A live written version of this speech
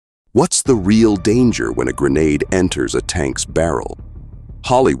What's the real danger when a grenade enters a tank's barrel?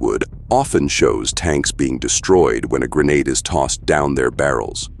 Hollywood often shows tanks being destroyed when a grenade is tossed down their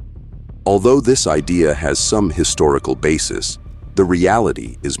barrels. Although this idea has some historical basis, the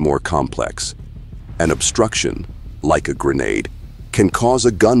reality is more complex. An obstruction, like a grenade, can cause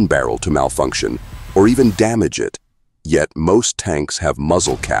a gun barrel to malfunction or even damage it. Yet most tanks have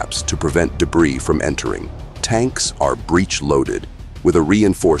muzzle caps to prevent debris from entering. Tanks are breech-loaded, with a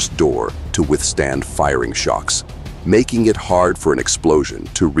reinforced door to withstand firing shocks, making it hard for an explosion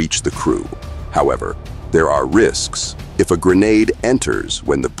to reach the crew. However, there are risks. If a grenade enters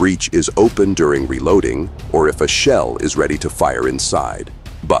when the breech is open during reloading, or if a shell is ready to fire inside.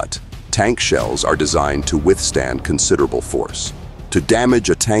 But tank shells are designed to withstand considerable force. To damage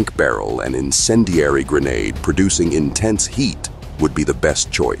a tank barrel, an incendiary grenade producing intense heat would be the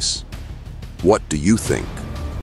best choice. What do you think?